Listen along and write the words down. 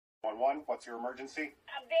911, what's your emergency?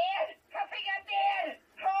 I'm dead. I think I'm dead.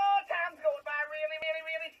 Oh, time's going by really, really,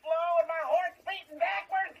 really slow and my heart's beating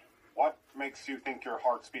backwards. What makes you think your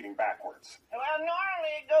heart's beating backwards? Well,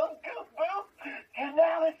 normally it goes goop boop, and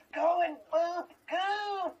now it's going boop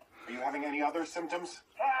goop. Are you having any other symptoms?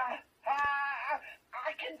 I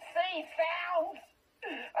can see sounds.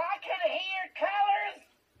 I can hear colors.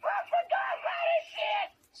 I forgot how to shit.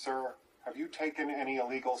 Sir, have you taken any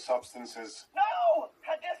illegal substances? No,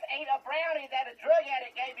 I just ate a brownie that a drug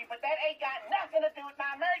addict gave me, but that ain't got nothing to do with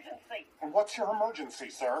my emergency. And what's your emergency,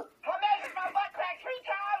 sir? I measured my butt crack 3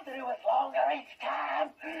 times, and it was longer each time.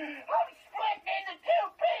 I'm splitting into 2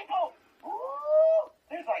 people. Ooh,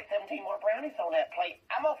 there's like 17 more brownies on that plate.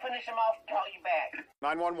 I'm gonna finish them off and call you back.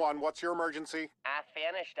 911, what's your emergency? I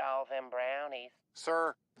finished all them brownies.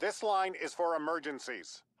 Sir, this line is for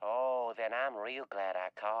emergencies. Oh, then I'm real glad I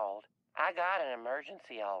called. I got an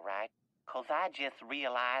emergency all right, 'cause I just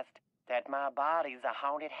realized that my body's a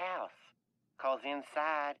haunted house. 'Cause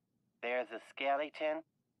inside, there's a skeleton,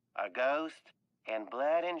 a ghost, and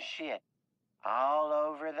blood and shit all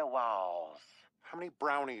over the walls. How many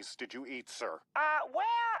brownies did you eat, sir?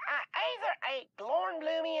 Well, I either ate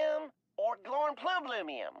Glornblumium or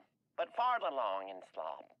Glornplublumium, but farther along in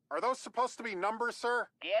slop. Are those supposed to be numbers, sir?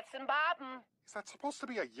 Gets and bobbin'. Is that supposed to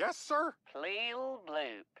be a yes, sir? Pleel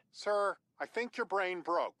bloop. Sir, I think your brain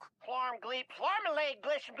broke. Florm gleep, flormalade,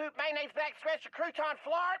 glish and boot, mayonnaise, back scratcher, crouton,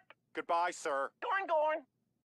 flarp. Goodbye, sir. Gorn, gorn.